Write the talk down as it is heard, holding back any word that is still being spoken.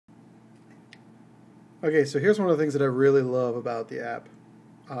Okay, so here's one of the things that I really love about the app,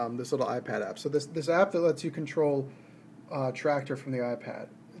 this little iPad app. So this app that lets you control Tractor from the iPad.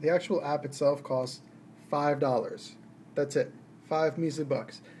 The actual app itself costs $5. That's it, 5 measly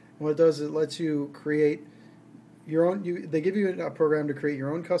bucks. And what it does is it lets you create your own. They give you a program to create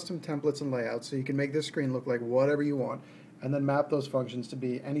your own custom templates and layouts, so you can make this screen look like whatever you want, and then map those functions to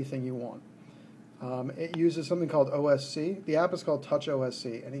be anything you want. It uses something called OSC. The app is called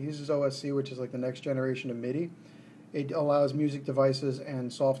TouchOSC, and it uses OSC, which is like the next generation of MIDI. It allows music devices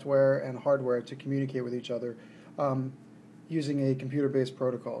and software and hardware to communicate with each other using a computer-based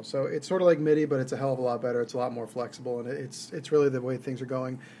protocol. So it's sort of like MIDI, but it's a hell of a lot better. It's a lot more flexible, and it's really the way things are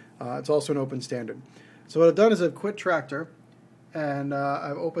going. It's also an open standard. So what I've done is I've quit Tractor, and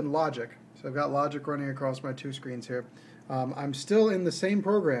I've opened Logic. So I've got Logic running across my two screens here. I'm still in the same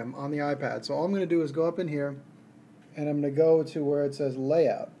program on the iPad, so all I'm going to do is go up in here, and I'm going to go to where it says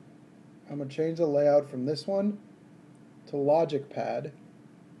Layout. I'm going to change the layout from this one to Logic Pad,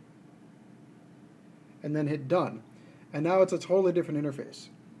 and then hit Done. And now it's a totally different interface,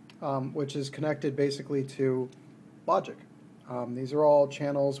 which is connected basically to Logic. These are all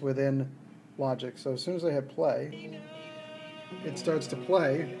channels within Logic, so as soon as I hit play, it starts to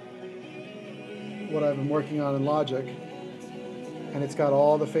play what I've been working on in Logic. And it's got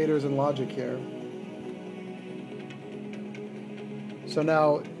all the faders in Logic here. So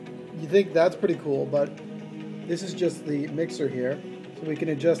now, you think that's pretty cool, but this is just the mixer here. So we can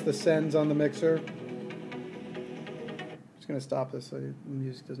adjust the sends on the mixer. I'm just going to stop this so the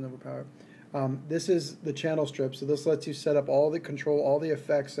music doesn't overpower. This is the channel strip, so this lets you set up control all the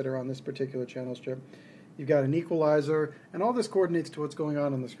effects that are on this particular channel strip. You've got an equalizer, and all this coordinates to what's going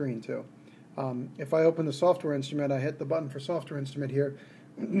on the screen too. If I open the software instrument, I hit the button for software instrument here,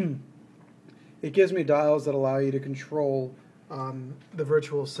 it gives me dials that allow you to control the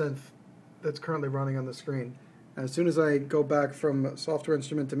virtual synth that's currently running on the screen. And as soon as I go back from software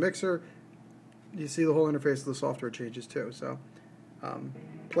instrument to mixer, you see the whole interface of the software changes too. So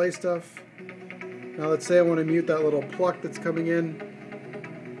play stuff. Now let's say I want to mute that little pluck that's coming in.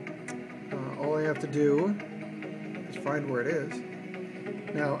 All I have to do is find where it is.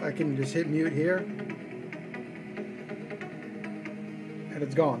 Now I can just hit mute here, and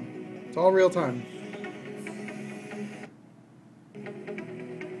it's gone. It's all real time.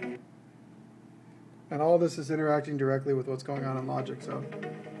 And all this is interacting directly with what's going on in Logic, so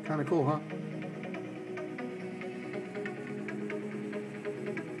kind of cool, huh?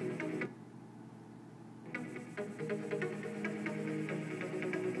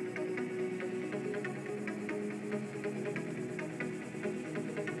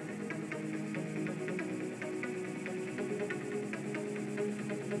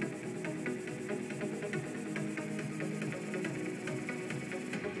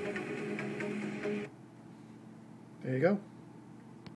 There you go.